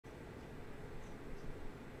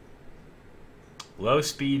Low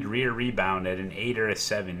speed rear rebound at an 8 or a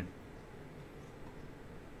 7.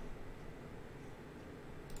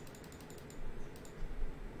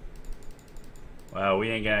 Well,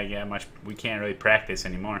 we ain't gonna get much. We can't really practice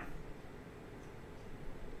anymore.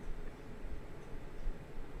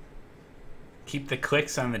 Keep the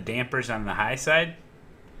clicks on the dampers on the high side,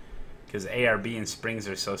 because ARB and springs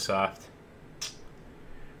are so soft.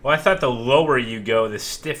 Well, I thought the lower you go, the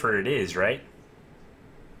stiffer it is, right?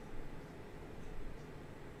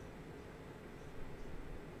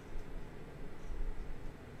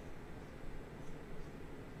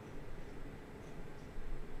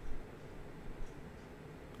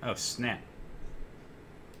 Oh, snap.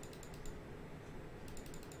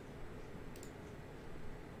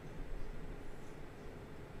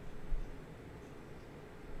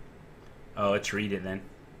 Oh, let's read it then.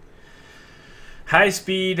 High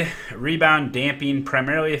speed rebound damping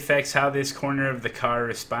primarily affects how this corner of the car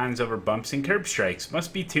responds over bumps and curb strikes.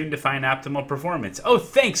 Must be tuned to find optimal performance. Oh,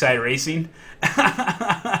 thanks, iRacing.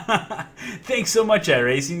 Thanks so much,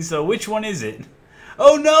 iRacing. So which one is it?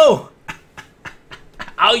 Oh, no!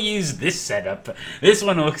 I'll use this setup. This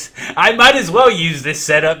one looks... I might as well use this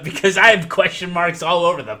setup because I have question marks all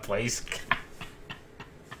over the place.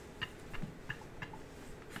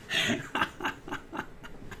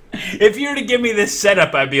 If you were to give me this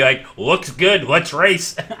setup, I'd be like, looks good, let's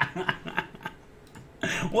race.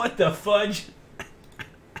 What the fudge?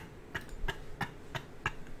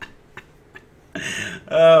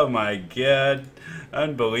 Oh my god.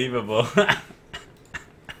 Unbelievable.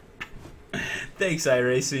 Thanks,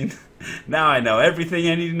 iRacing. Now I know everything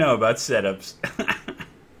I need to know about setups.